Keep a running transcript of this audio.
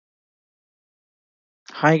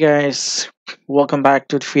Hi guys, welcome back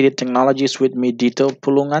to Defeated Technologies with me Dito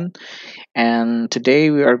Pulungan, and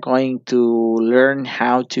today we are going to learn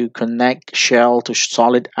how to connect shell to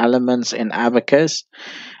solid elements in Abacus.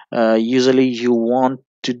 Usually you want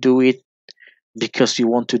to do it because you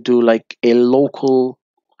want to do like a local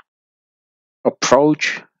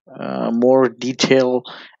approach, more detailed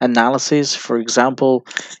analysis. For example,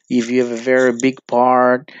 if you have a very big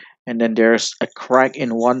part and then there's a crack in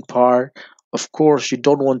one part, of course, you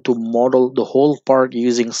don't want to model the whole part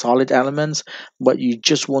using solid elements, but you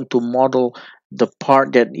just want to model the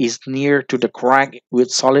part that is near to the crack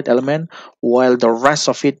with solid element, while the rest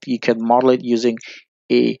of it you can model it using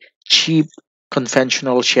a cheap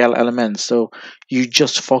conventional shell element. So you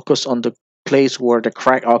just focus on the place where the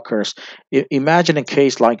crack occurs. Imagine a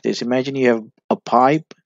case like this. Imagine you have a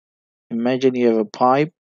pipe. Imagine you have a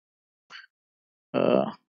pipe.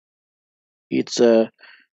 Uh, it's a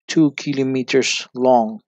 2 kilometers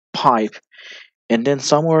long pipe, and then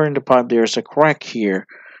somewhere in the pipe there's a crack here.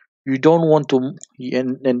 You don't want to,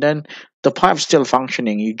 and then the pipe's still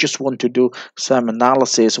functioning. You just want to do some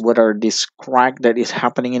analysis whether this crack that is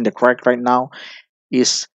happening in the crack right now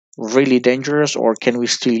is really dangerous, or can we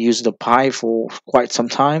still use the pipe for quite some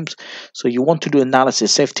times. So you want to do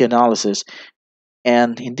analysis, safety analysis.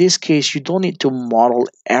 And in this case, you don't need to model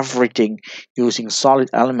everything using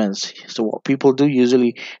solid elements. So what people do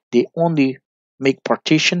usually, they only make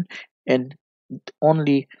partition and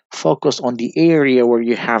only focus on the area where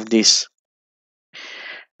you have this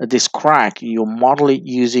crack. You model it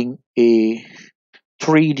using a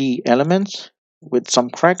 3D elements with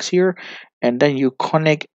some cracks here, and then you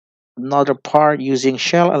connect another part using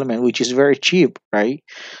shell element, which is very cheap, right?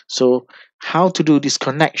 So how to do this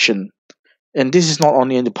connection? And this is not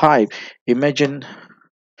only in the pipe. Imagine,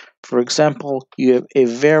 for example, you have a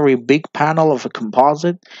very big panel of a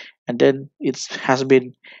composite, and then it has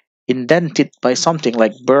been indented by something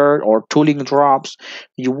like bird or tooling drops.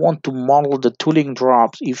 You want to model the tooling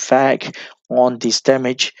drops effect on this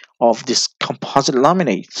damage of this composite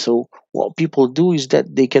laminate. So what people do is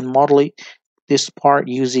that they can model it, this part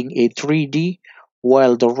using a 3D,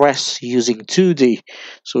 while the rest using 2D.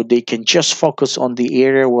 So they can just focus on the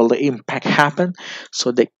area where the impact happened,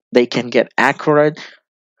 so they can get accurate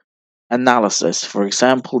analysis. For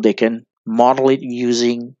example, they can model it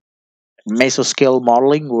using mesoscale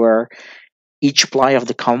modeling, where each ply of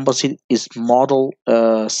the composite is modeled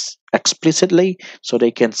explicitly, so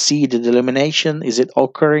they can see the delineation, is it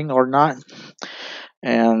occurring or not.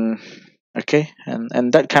 And okay,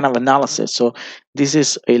 and that kind of analysis. So this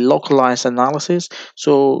is a localized analysis.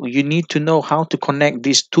 So you need to know how to connect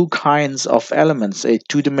these two kinds of elements, a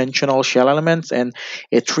two-dimensional shell elements and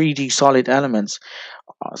a 3D solid elements.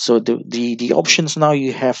 So the options, now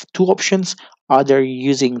you have two options: either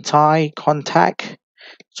using tie contact.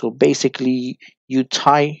 So basically you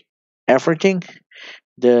tie everything,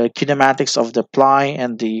 the kinematics of the ply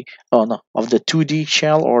and the, oh no, of the 2D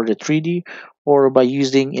shell or the 3D, or by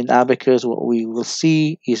using, in Abacus what we will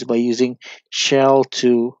see is by using shell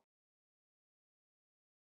to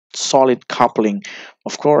solid coupling,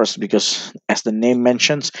 of course, because as the name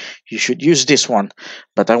mentions, you should use this one.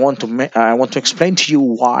 But I want to explain to you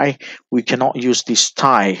why we cannot use this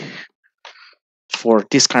tie for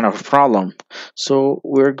this kind of problem. So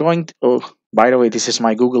we're going to, oh, by the way, this is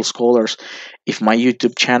my Google Scholars. If my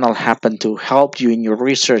YouTube channel happened to help you in your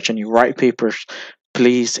research and you write papers,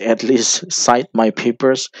 please at least cite my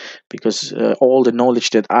papers, because all the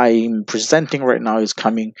knowledge that I'm presenting right now is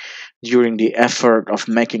coming during the effort of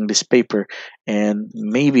making this paper, and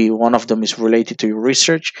maybe one of them is related to your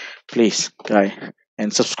research. Please, guy,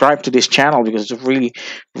 and subscribe to this channel, because it really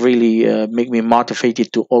make me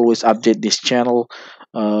motivated to always update this channel.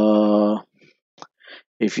 uh,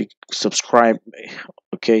 if you subscribe,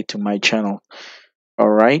 okay, to my channel. All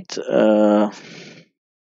right.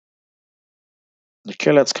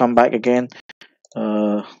 Okay, let's come back again.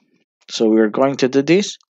 So we're going to do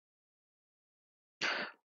this.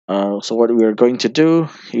 So what we're going to do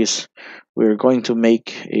is we're going to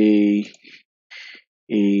make a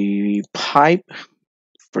pipe.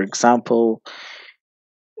 For example,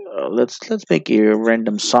 let's make a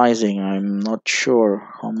random sizing. I'm not sure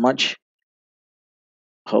how much,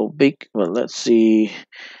 how big. Well, let's see.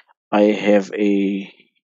 I have a,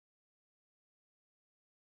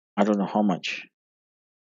 I don't know how much.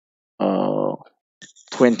 Uh,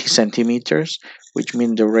 20 centimeters, which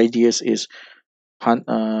means the radius is 10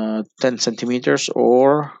 centimeters,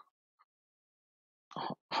 or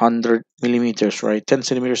 100 millimeters, right? 10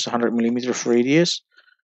 centimeters, 100 millimeters radius.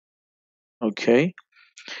 Okay,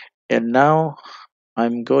 and now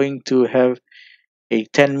I'm going to have a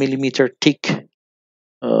 10 millimeter thick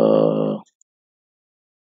uh,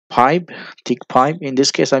 pipe, thick pipe. In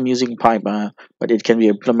this case, I'm using pipe, but it can be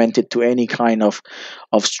implemented to any kind of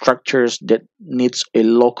structures that needs a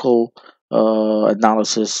local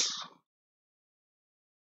analysis.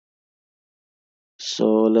 So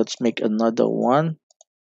let's make another one,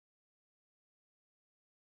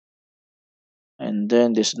 and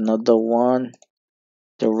then there's another one.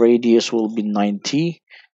 The radius will be 90.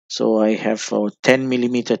 So I have a 10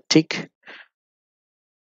 millimeter thick.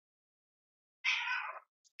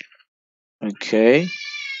 Okay,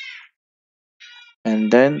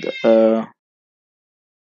 and then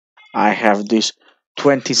I have this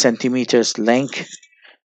 20 centimeters length.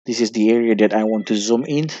 This is the area that I want to zoom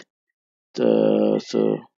in.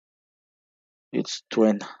 So it's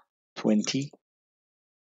 20.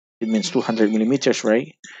 It means 200 millimeters,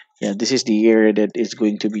 right? Yeah, this is the area that is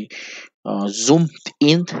going to be zoomed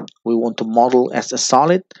in. We want to model as a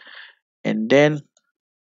solid, and then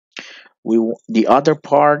the other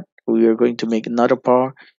part we are going to make another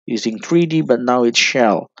part using 3D, but now it's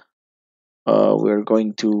shell. We're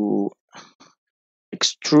going to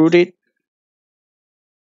extrude it.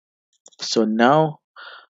 So now,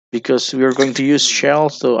 because we are going to use shell,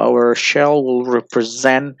 so our shell will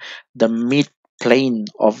represent the mid plane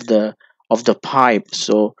of the pipe.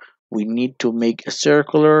 So we need to make a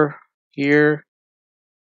circular here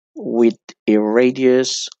with a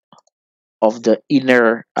radius of the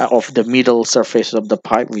inner of the middle surface of the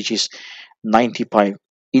pipe, which is 90 pipe.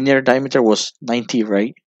 Inner diameter was 90,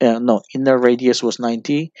 right? No, inner radius was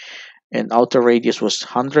 90 and outer radius was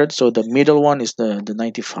 100, so the middle one is the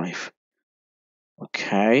 95.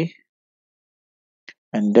 Okay,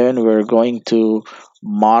 and then we're going to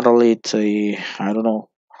model it a, I don't know,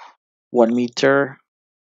 1 meter.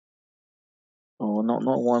 Oh, no,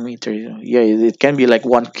 not 1 meter. Yeah, it can be like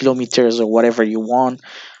 1 kilometers or whatever you want.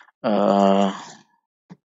 Well,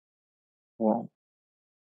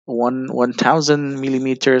 1,000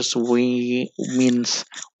 millimeters we means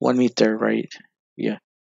 1 meter, right? Yeah,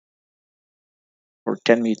 or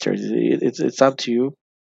 10 meters. It's up to you.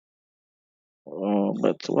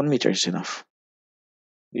 But 1 meter is enough.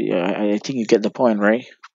 Yeah, I think you get the point, right?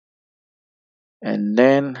 And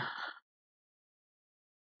then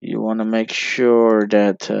you want to make sure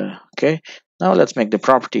that okay. Now let's make the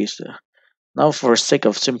properties. Now, for sake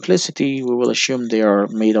of simplicity, we will assume they are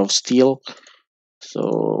made of steel.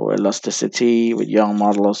 So elasticity with Young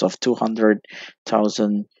modulus of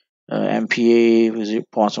 200,000 MPa with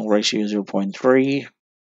Poisson ratio 0.3,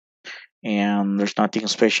 and there's nothing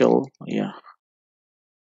special. Yeah,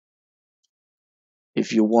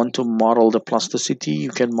 if you want to model the plasticity,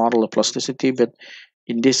 you can model the plasticity, but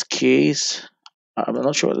in this case, I'm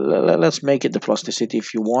not sure. Let's make it the plasticity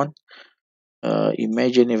if you want.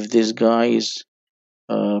 Imagine if this guy is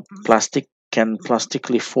plastic, can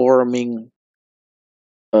plastically forming.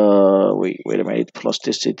 Wait a minute.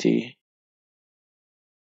 Plasticity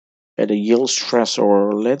at a yield stress,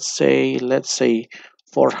 or let's say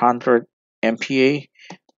 400 MPa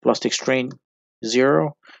plastic strain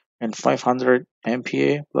 0 and 500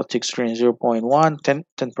 MPa plastic strain 0.1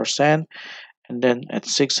 10%, and then at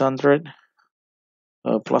 600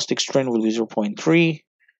 plastic strain will be 0.3,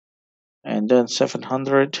 and then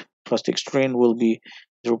 700 plastic strain will be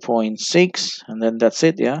 0.6, and then that's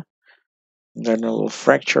it. Yeah, and then it will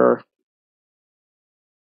fracture.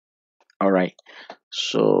 All right,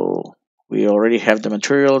 so we already have the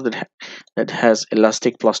material that has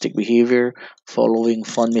elastic plastic behavior following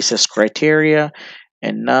von Mises criteria,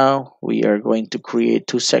 and now we are going to create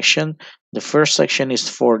two sections. The first section is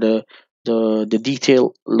for the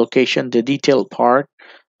detail location, the detail part,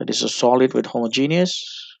 that is a solid with homogeneous.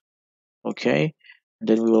 Okay, and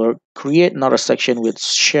then we will create another section with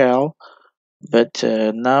shell, but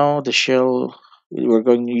now the shell, we're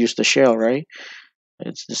going to use the shell, right?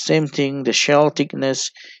 It's the same thing. The shell thickness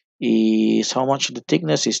is how much? The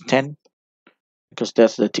thickness is 10, because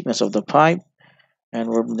that's the thickness of the pipe, and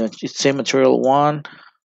we're the same material one.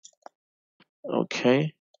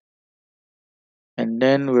 Okay, and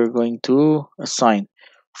then we're going to assign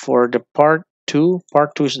for the part two.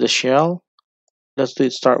 Part two is the shell. Let's do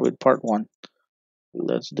it. Start with part one.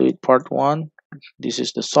 Let's do it. Part one. This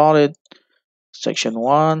is the solid section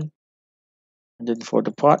one, and then for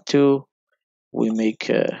the part two, we make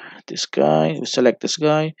this guy. We select this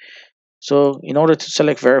guy. So in order to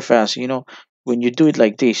select very fast, when you do it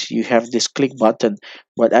like this, you have this click button,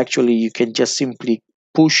 but actually you can just simply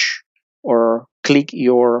push or click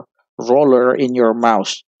your roller in your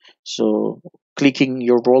mouse. So clicking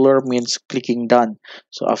your roller means clicking done.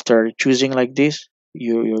 So after choosing like this,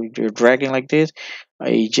 you're dragging like this.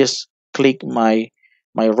 I just click my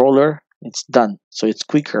roller, it's done. So it's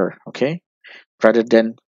quicker, okay, rather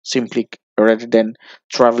than simply rather than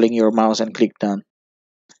traveling your mouse and click done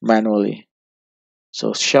manually.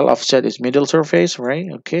 So shell offset is middle surface, right?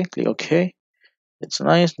 Okay, click OK. It's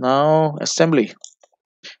nice. Now assembly.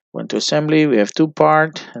 Went to assembly. We have two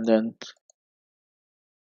part, and then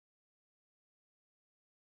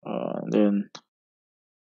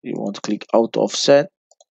you want to click auto offset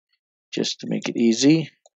just to make it easy.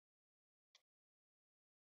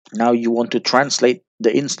 Now you want to translate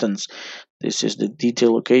the instance. This is the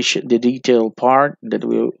detail location, the detail part that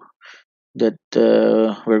we're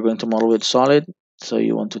going to model with solid. So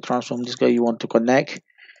you want to transform this guy. You want to connect.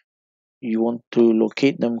 You want to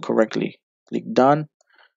locate them correctly. Click done.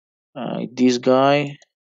 This guy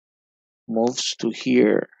moves to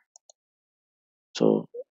here. So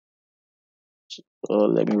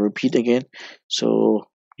let me repeat again. So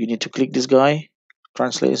you need to click this guy,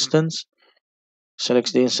 translate instance,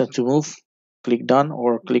 select the instance to move, click done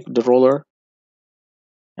or click the roller,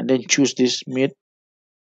 and then choose this mid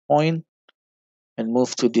point and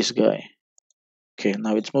move to this guy. Okay,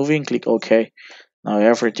 now it's moving. Click OK. Now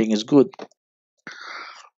everything is good.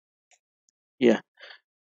 Yeah,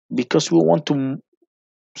 because we want to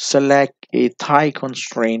select a tie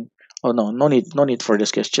constraint. Oh no, no need for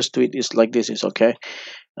this case. Just do it is like this is okay.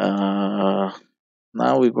 Uh,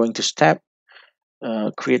 Now we're going to step,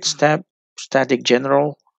 create step, static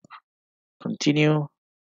general, continue.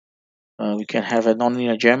 We can have a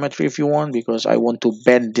nonlinear geometry if you want, because I want to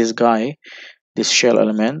bend this guy, this shell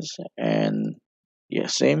elements, and yeah,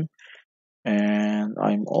 same. And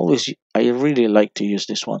I really like to use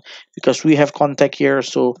this one because we have contact here,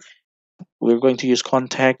 so we're going to use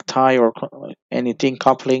contact tie or anything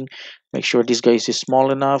coupling. Make sure this guy is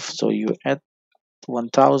small enough, so you add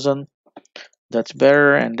 1000. That's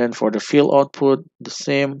better. And then for the field output, the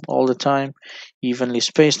same all the time, evenly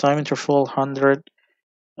spaced time interval 100.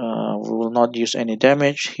 We will not use any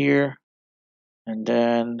damage here. And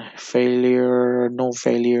then failure, no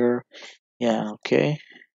failure, yeah, okay.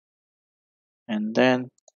 And then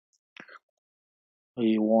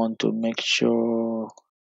we want to make sure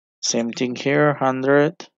same thing here,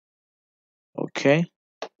 100. Okay,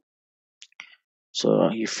 so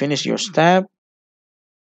you finish your step.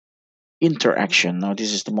 Interaction, now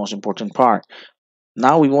this is the most important part.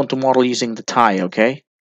 Now we want to model using the tie, okay.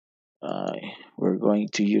 uh, we're going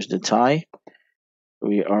to use the tie.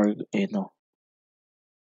 We are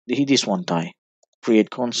this one tie, create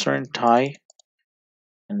constraint tie,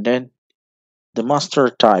 and then the master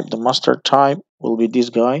type will be this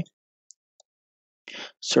guy,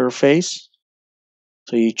 surface.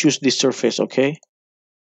 So you choose this surface, okay,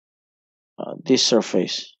 this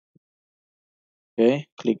surface, okay,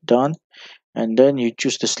 click done. And then you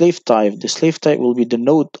choose the slave type will be the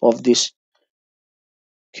node of this,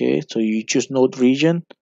 okay. So you choose node region,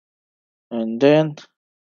 and then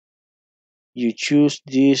you choose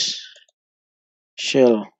this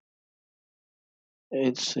shell.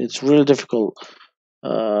 It's really difficult.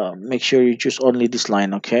 Make sure you choose only this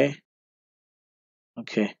line, okay.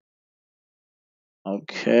 Okay,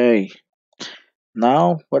 okay.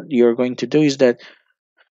 Now what you're going to do is that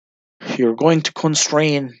you're going to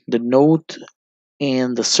constrain the node,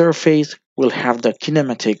 and the surface will have the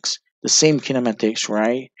kinematics, the same kinematics,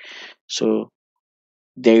 right? So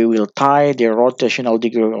they will tie their rotational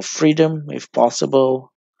degree of freedom if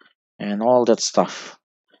possible, and all that stuff.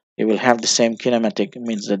 They will have the same kinematic. It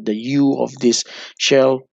means that the u of this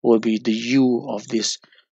shell will be the u of this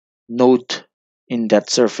node in that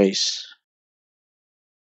surface.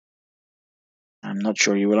 I'm not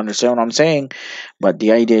sure you will understand what I'm saying, but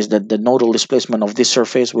the idea is that the nodal displacement of this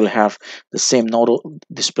surface will have the same nodal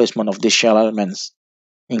displacement of these shell elements,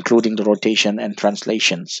 including the rotation and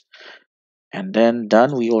translations. And then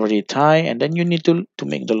done, we already tie, and then you need to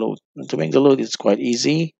make the load. To make the load, it's quite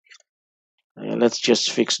easy. Let's just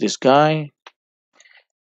fix this guy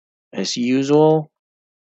as usual.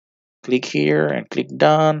 Click here and click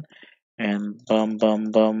done, and bum bum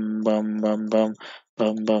bum bum bum bum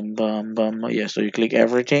bum bum bum bum. Yeah, so you click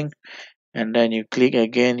everything, and then you click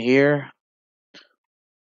again here,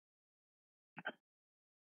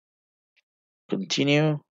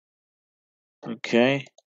 continue. Okay,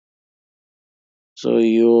 so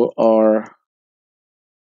you are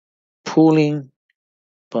pulling,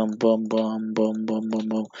 bum bum bum bum bum bum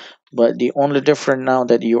bum, but the only difference now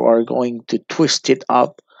that you are going to twist it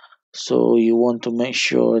up. So you want to make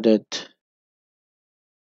sure that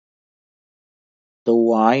the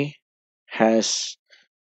y has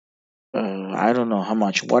I don't know how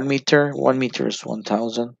much, 1 meter is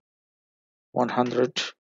 1000, 100.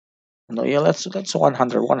 No, yeah, that's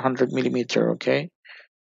 100 millimeter, okay.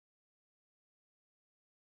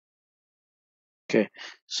 Okay,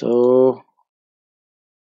 so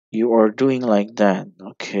you are doing like that.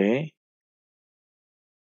 Okay,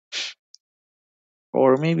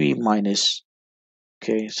 or maybe minus.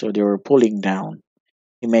 Okay, so they were pulling down.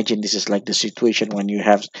 Imagine this is like the situation when you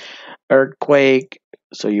have earthquake,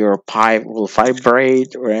 so your pipe will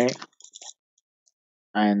vibrate, right?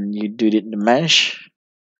 And you do it in the mesh,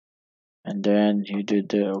 and then you do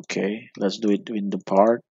the okay. Let's do it in the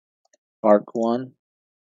part one.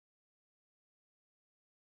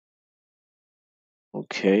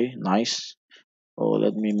 Okay, nice. Oh,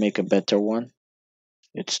 let me make a better one.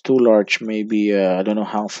 It's too large, maybe I don't know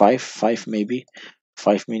how, five maybe,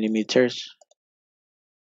 5 millimeters.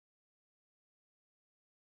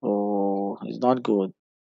 Oh, it's not good.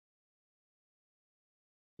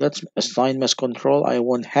 Let's assign mesh control. I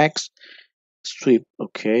want hex sweep.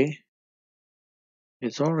 Okay,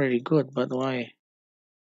 it's already good, but why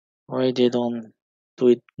they don't do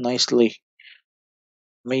it nicely?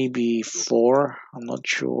 Maybe four. I'm not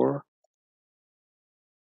sure.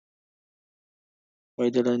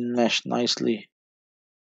 Why they don't mesh nicely?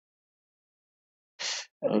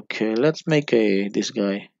 Okay, let's make a this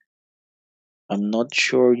guy. I'm not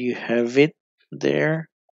sure you have it there.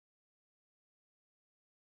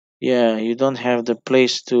 Yeah, you don't have the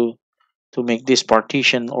place to make this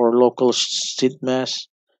partition or local seed mass,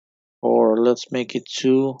 or let's make it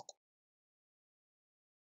two.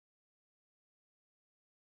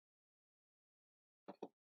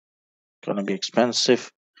 Gonna be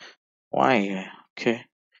expensive. Why? Okay,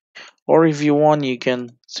 or if you want you can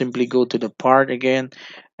simply go to the part again,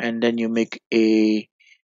 and then you make a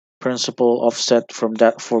principal offset from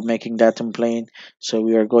that for making datum plane. So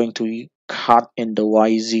we are going to cut in the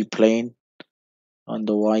YZ plane, on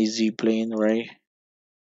the YZ plane, right?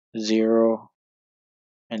 0,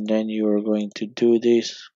 and then you are going to do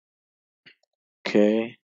this.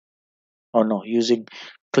 Okay, oh no, using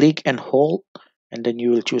click and hold, and then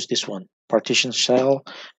you will choose this one, partition cell,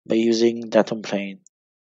 by using datum plane,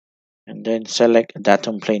 and then select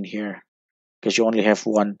datum plane here, because you only have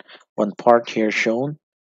one part here shown.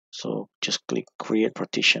 So just click create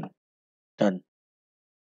partition. Done.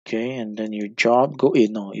 Okay, and then your job go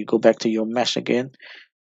in. No, you go back to your mesh again.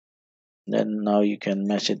 Then now you can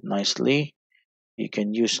mesh it nicely. You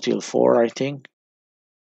can use steel 4, I think.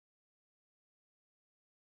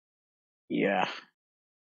 Yeah,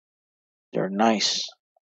 they're nice.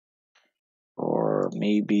 Or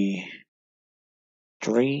maybe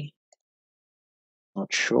 3,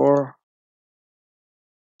 not sure.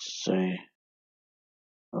 Say,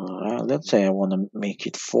 let's say I want to make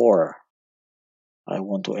it 4. I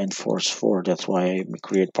want to enforce 4. That's why I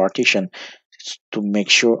create partition. It's to make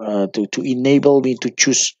sure to enable me to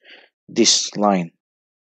choose this line.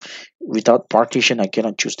 Without partition, I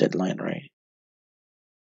cannot choose that line, right?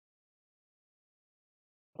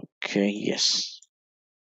 Okay, yes.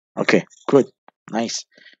 Okay, good, nice.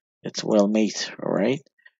 It's well made, all right.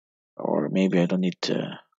 Or maybe I don't need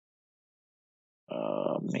to.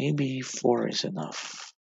 Maybe 4 is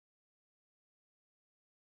enough.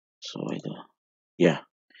 So I do. Yeah,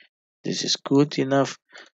 this is good enough.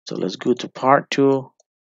 So let's go to part two.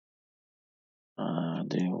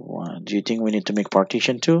 Do you think we need to make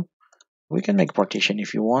partition too? We can make partition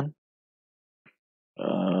if you want.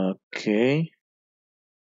 Okay,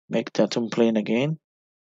 make datum plane again.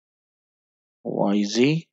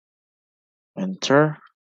 YZ, enter.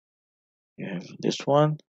 You have this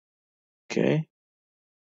one. Okay.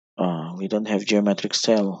 We don't have geometric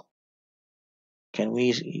cell. Can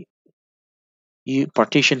we you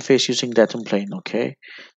partition face using datum plane? Okay.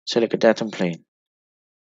 Select a datum plane.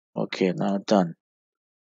 Okay, now done.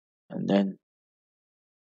 And then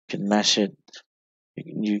you can mesh it.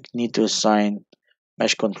 You need to assign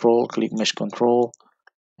mesh control. Click mesh control,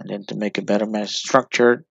 and then to make a better mesh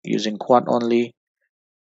structure using quad only.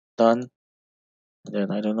 Done. And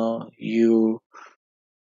then I don't know. You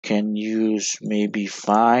can use maybe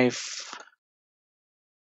 5.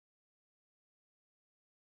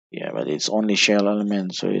 Yeah, but it's only shell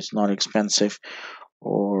element, so it's not expensive,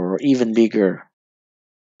 or even bigger,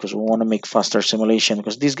 because we want to make faster simulation,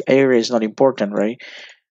 because this area is not important, right?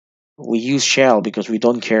 We use shell because we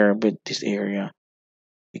don't care about this area,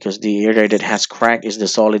 because the area that has crack is the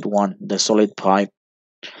solid one, the solid pipe.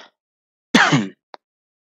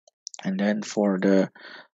 And then for the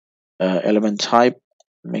element type,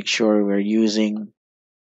 make sure we're using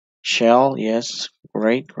shell. Yes,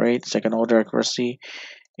 great. Second order accuracy,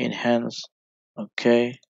 enhance.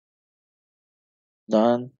 Okay,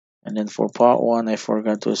 done. And then for part one, I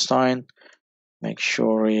forgot to assign. Make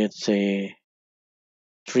sure it's a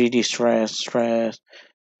 3D stress.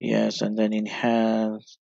 Yes, and then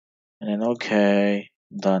enhance. and then okay,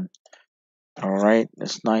 done. All right,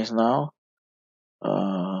 that's nice now.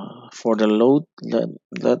 For the load,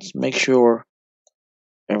 let's make sure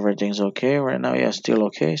everything's okay right now. Yeah, still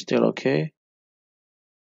okay, still okay.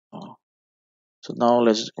 Oh, so now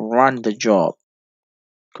let's run the job.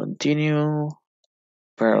 Continue,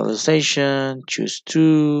 parallelization, choose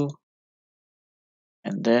two,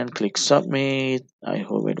 and then click submit. I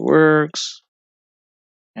hope it works.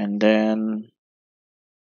 And then,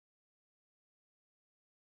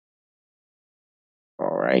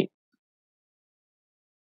 all right,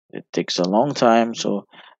 it takes a long time, so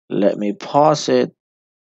let me pause it.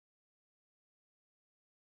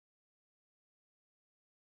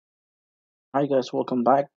 Hi guys, welcome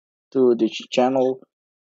back to the channel.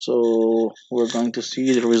 So we're going to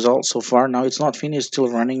see the results so far. Now it's not finished, still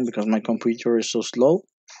running because my computer is so slow.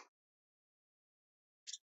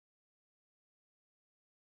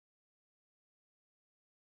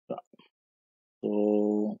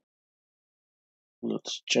 So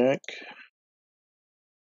let's check.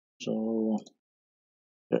 So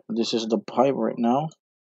this is the pipe right now.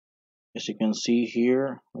 As you can see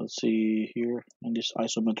here, let's see here in this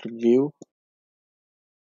isometric view.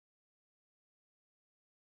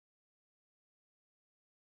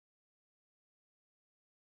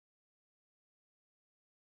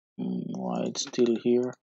 Why it's still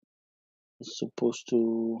here? It's supposed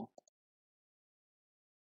to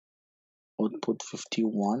output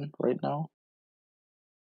 51 right now.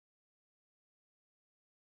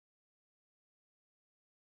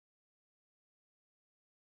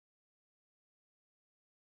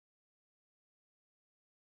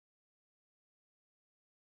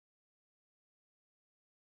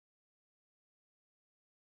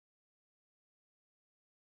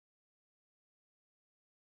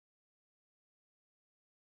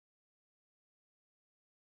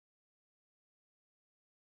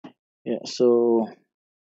 Yeah, so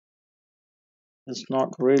it's not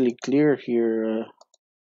really clear here.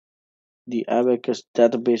 The Abaqus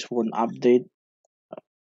database won't update.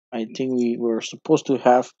 I think we were supposed to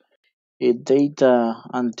have a data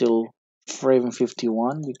until frame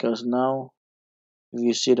 51 because now if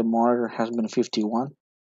you see the monitor has been 51,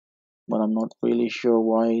 but I'm not really sure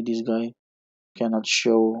why this guy cannot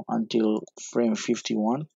show until frame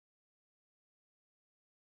 51.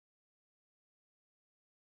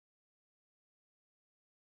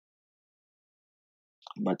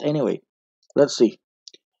 But anyway, let's see.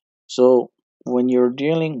 So when you're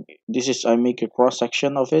dealing, this is, I make a cross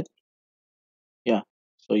section of it. Yeah,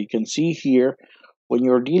 so you can see here when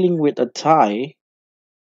you're dealing with a tie,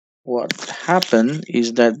 what happened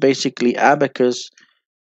is that basically Abacus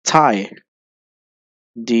tie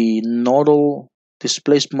the nodal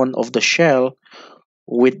displacement of the shell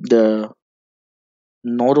with the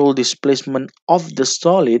nodal displacement of the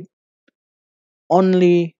solid.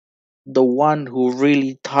 Only the one who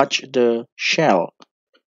really touch the shell,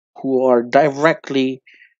 who are directly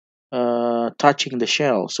touching the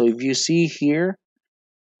shell. So if you see here,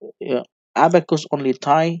 uh, Abacus only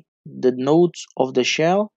tie the nodes of the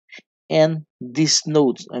shell and these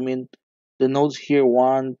nodes. I mean, the nodes here,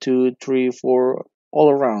 one, two, three, four, all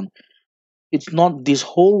around. It's not this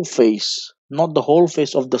whole face, not the whole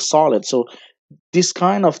face of the solid. So this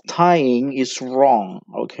kind of tying is wrong.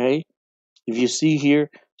 Okay, if you see here,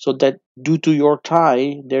 so that due to your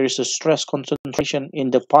tie there is a stress concentration in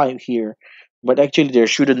the pipe here, but actually there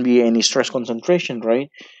shouldn't be any stress concentration, right?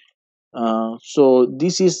 So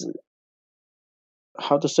this is,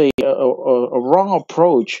 how to say, a wrong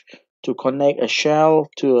approach to connect a shell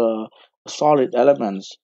to a solid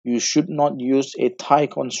elements. You should not use a tie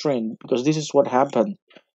constraint because this is what happened.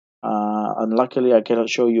 And luckily I cannot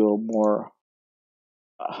show you more,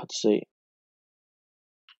 how to say,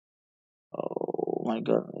 oh my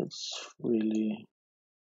god, it's really,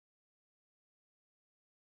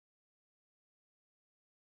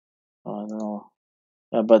 I don't know.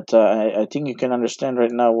 Yeah, but I think you can understand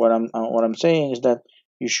right now what I'm saying is that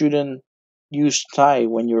you shouldn't use tie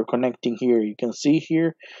when you're connecting here. You can see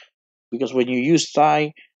here because when you use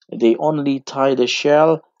tie, they only tie the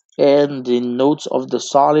shell and the nodes of the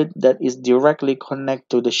solid that is directly connect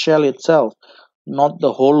to the shell itself, not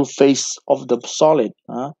the whole face of the solid.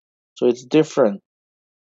 Huh? So it's different.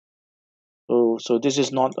 So this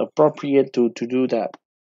is not appropriate to do that.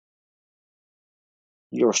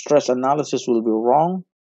 Your stress analysis will be wrong.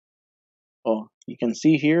 Oh, you can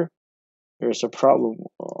see here there's a problem.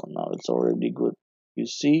 Oh, now it's already good. You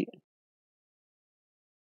see?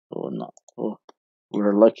 Oh no. Oh,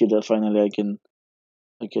 we're lucky that finally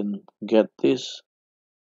I can get this.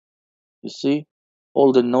 You see?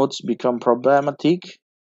 All the nodes become problematic.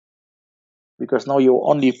 because now you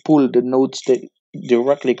only pull the nodes that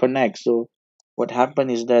directly connect. So what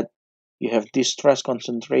happened is that you have this stress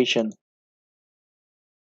concentration.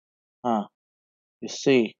 Ah, you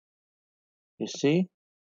see, you see.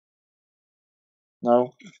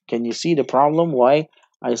 Now, can you see the problem? Why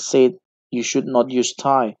I said you should not use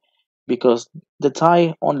tie? Because the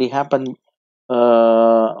tie only happen,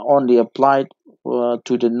 only applied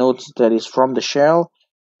to the nodes that is from the shell,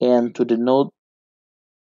 and to the node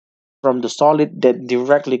from the solid that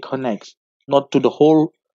directly connects, not to the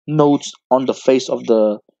whole nodes on the face of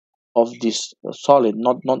this solid,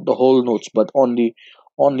 not the whole nodes, but only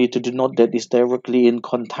to the node that is directly in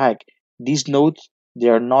contact. These nodes, they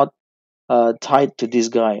are not tied to this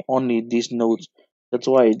guy, only these nodes. That's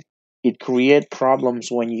why it create problems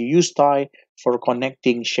when you use tie for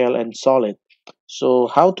connecting shell and solid. So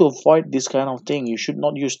how to avoid this kind of thing? You should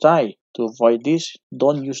not use tie. To avoid this,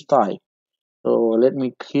 don't use tie. So let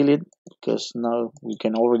me kill it, because now we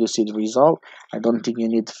can already see the result. I don't think you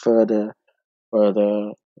need further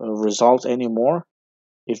results anymore.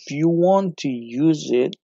 If you want to use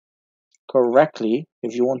it correctly,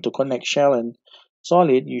 if you want to connect shell and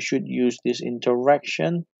solid, you should use this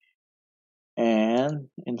interaction, and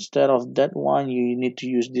instead of that one you need to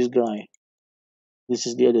use this guy. This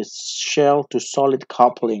is the other, shell to solid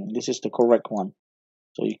coupling. This is the correct one.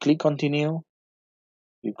 So you click continue,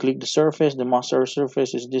 you click the surface, the master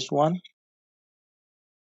surface is this one.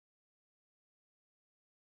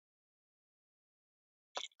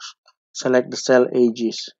 Select the cell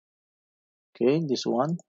edges. Okay, this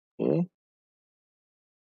one. Okay,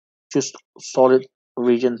 choose solid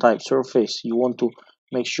region type surface. You want to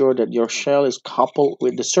make sure that your shell is coupled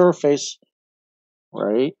with the surface,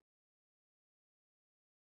 right?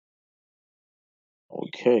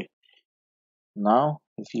 Okay, now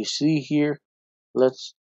if you see here,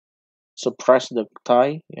 let's suppress the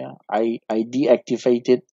tie. Yeah, I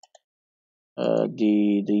deactivated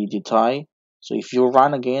the tie. So if you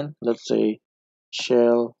run again, let's say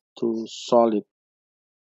shell to solid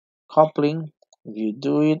coupling, if you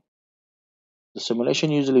do it, the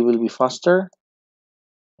simulation usually will be faster,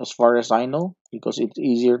 as far as I know, because it's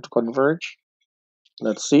easier to converge.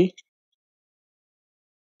 Let's see.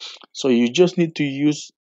 So you just need to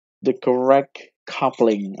use the correct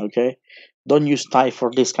coupling. Okay, don't use tie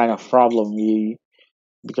for this kind of problem.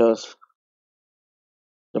 Because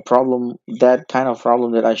the problem, that kind of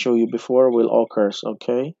problem that I showed you before, will occur.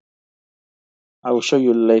 Okay, I will show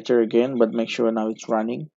you later again, but make sure now it's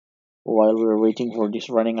running. While we're waiting for this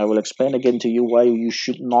running, I will explain again to you why you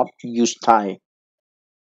should not use tie.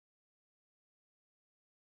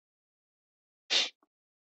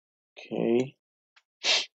 Okay,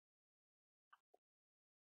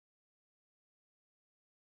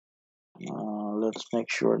 let's make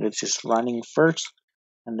sure this is running first,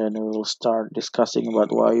 and then we will start discussing about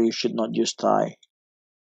why you should not use tie.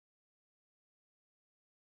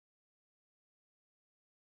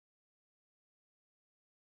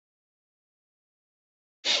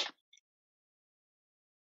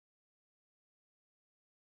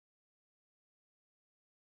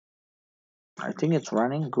 I think it's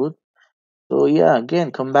running good. So yeah,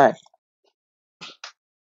 again, come back.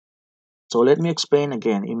 So let me explain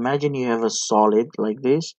again. Imagine you have a solid like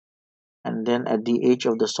this, and then at the edge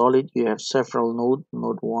of the solid you have several nodes.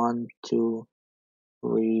 Node 1, 2,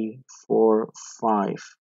 3, 4, 5.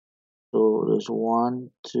 So there's 1,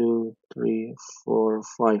 2, 3, 4,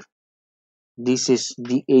 5. This is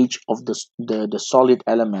the edge of the solid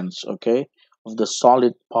elements, okay, of the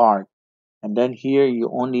solid part. And then here you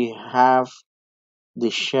only have the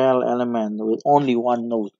shell element with only one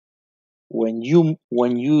node. When you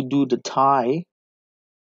do the tie,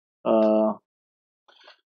 uh,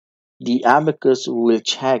 the abacus will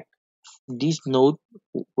check this node.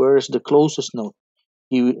 Where is the closest node?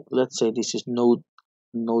 Let's say this is node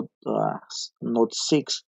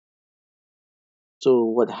 6. So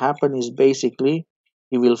what happened is basically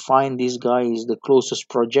he will find this guy is the closest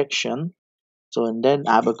projection. So and then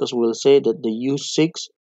abacus will say that the u6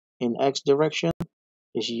 in x direction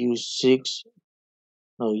is u6,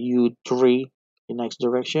 no, u3 in x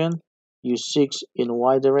direction, u6 in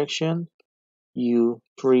y direction,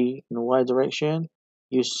 u3 in y direction,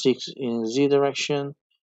 u6 in z direction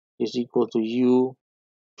is equal to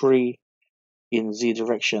u3 in z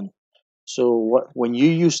direction. So when you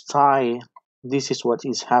use tie, this is what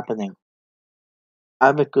is happening.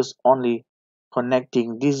 Abacus only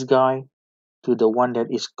connecting this guy to the one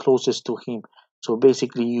that is closest to him. So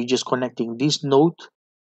basically you just connecting this node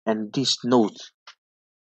and this node.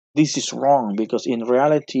 This is wrong, because in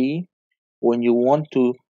reality, when you want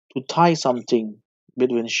to tie something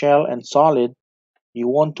between shell and solid, You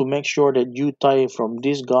want to make sure that you tie from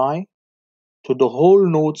this guy to the whole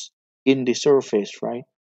nodes in the surface, right?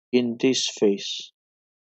 In this face.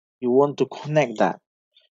 You want to connect that.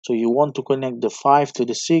 So you want to connect the 5 to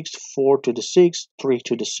the 6, 4 to the 6, 3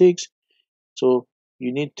 to the 6. So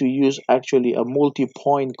you need to use actually a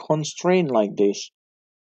multi-point constraint like this.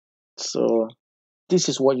 So this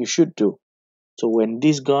is what you should do. So when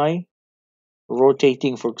this guy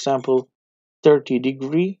rotating, for example,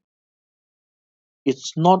 30-degree,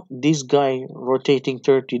 it's not this guy rotating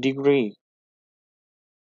 30-degree.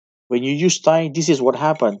 When you use tie, this is what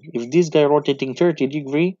happened. If this guy rotating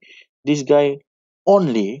 30-degree, this guy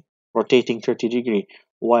only rotating 30-degree,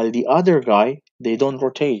 while the other guy, they don't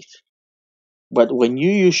rotate. But when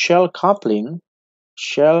you use shell coupling,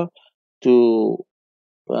 shell to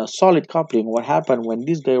solid coupling, what happened when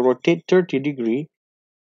this guy rotate 30-degree,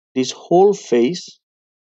 this whole face,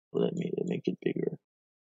 let me make it bigger.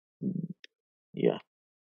 Yeah,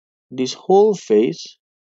 this whole face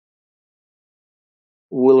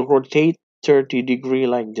will rotate 30-degree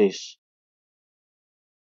like this.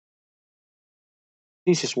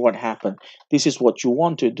 This is what happened. This is what you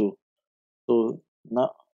want to do. So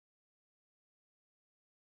now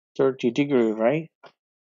 30-degree, right?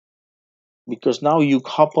 Because now you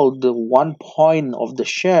couple the one point of the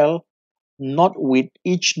shell not with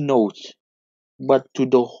each node, but to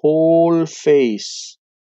the whole face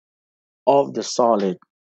of the solid.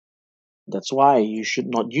 That's why you should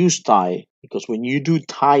not use tie, because when you do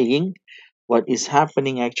tying, what is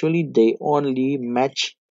happening actually, they only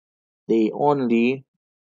match, they only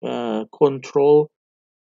control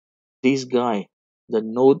this guy, the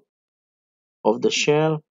node of the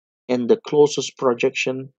shell, and the closest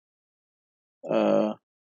projection uh,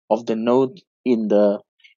 of the node in the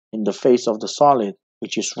face of the solid,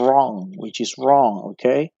 which is wrong.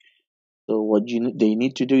 Okay, so what they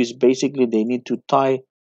need to do is basically they need to tie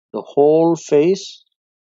the whole face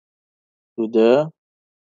to the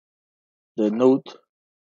node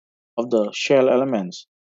of the shell elements.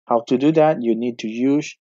 How to do that? You need to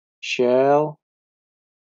use shell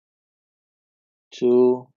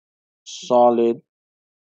to solid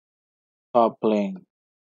coupling.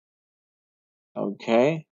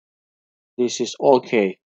 Okay, this is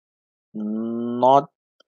okay, not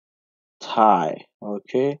tie.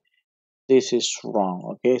 Okay, this is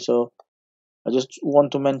wrong. Okay, so I just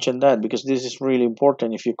want to mention that because this is really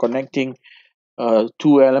important. If you're connecting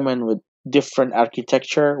two element with different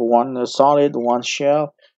architecture, one a solid, one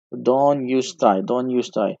shell, don't use tie. Don't use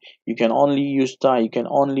tie. You can only use tie. You can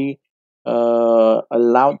only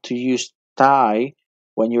allowed to use tie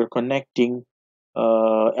when you're connecting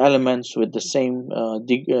elements with the same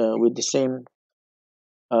with the same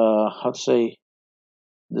how to say,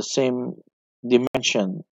 the same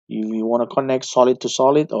dimension. You want to connect solid to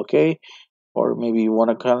solid, okay, or maybe you want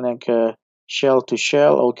to connect shell to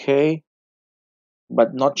shell, okay,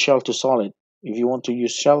 but not shell to solid. If you want to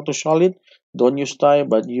use shell to solid, don't use tie,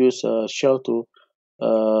 but use shell to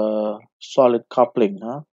solid coupling,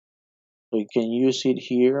 huh? So you can use it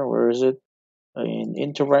here. Where is it? In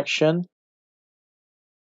interaction,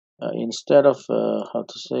 instead of how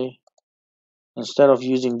to say, instead of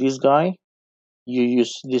using this guy, you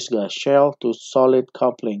use this guy, shell to solid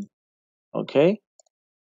coupling. Okay,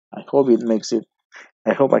 I hope it makes it.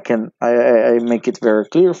 I hope I make it very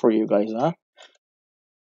clear for you guys, huh?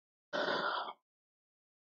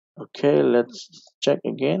 Okay, let's check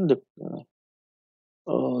again. The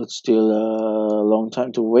oh, it's still a long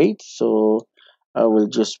time to wait, so I will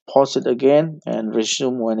just pause it again and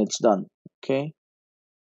resume when it's done. Okay.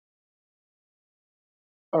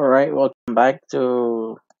 All right. Welcome back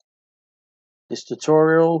to this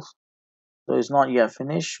tutorial. So it's not yet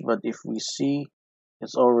finished, but if we see,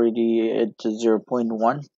 it's already at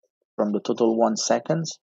 0.1 from the total 1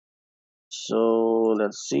 seconds. So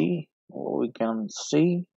let's see what we can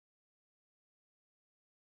see.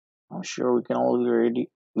 I'm sure we can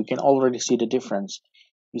already see the difference.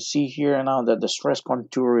 You see here now that the stress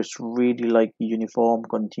contour is really like uniform,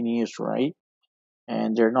 continuous, right?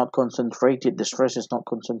 And they're not concentrated. The stress is not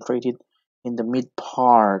concentrated in the mid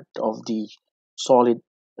part of the solid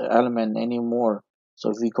element anymore.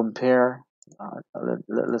 So if we compare,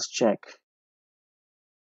 let's check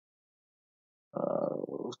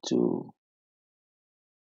to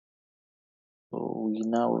so we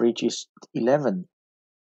now reaches 11.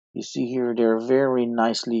 You see here they're very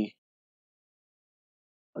nicely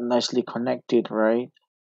connected, right?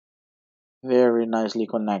 Very nicely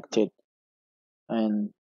connected. And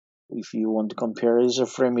if you want to compare, is a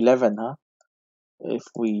frame 11, huh? If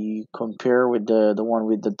we compare with the one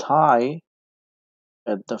with the tie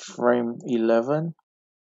at the frame 11,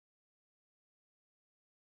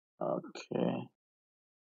 Okay,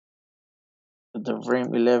 the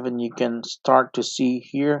frame 11, you can start to see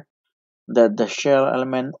here that the shell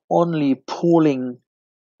element only pulling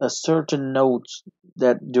a certain nodes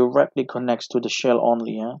that directly connects to the shell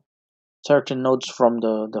only. Certain nodes from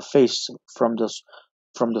the face, from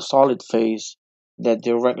the solid phase, that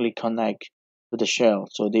directly connect to the shell,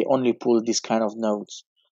 so they only pull this kind of nodes,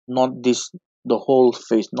 not this, the whole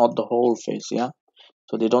face, not the whole face. Yeah,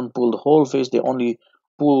 so they don't pull the whole face, they only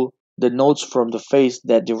pull the nodes from the face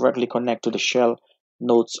that directly connect to the shell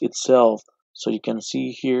nodes itself. So you can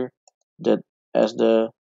see here that as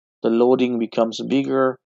the loading becomes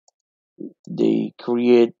bigger, they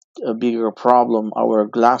create a bigger problem, our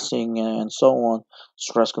glassing and so on,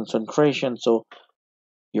 stress concentration. So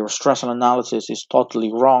your stress analysis is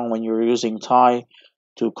totally wrong when you're using tie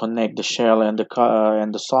to connect the shell and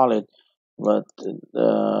the solid, but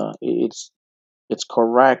it's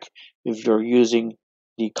correct if you're using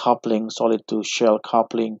the coupling, solid to shell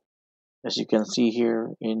coupling, as you can see here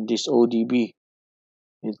in this ODB.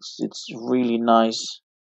 It's really nice.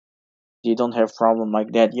 They don't have problem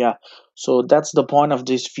like that. Yeah, so that's the point of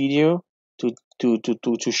this video, to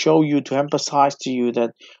to show you, to emphasize to you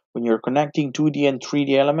that when you're connecting 2D and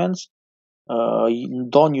 3D elements, you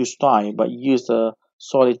don't use tie but use the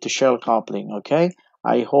solid to shell coupling. Okay,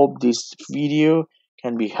 I hope this video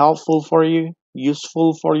can be helpful for you,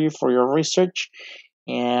 useful for you for your research.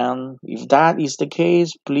 And if that is the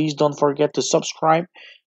case, please don't forget to subscribe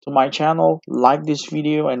to my channel, like this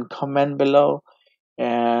video, and comment below,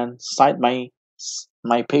 and cite my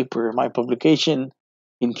paper, my publication,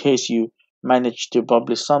 in case you manage to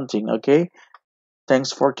publish something. Okay,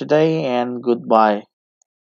 thanks for today and goodbye.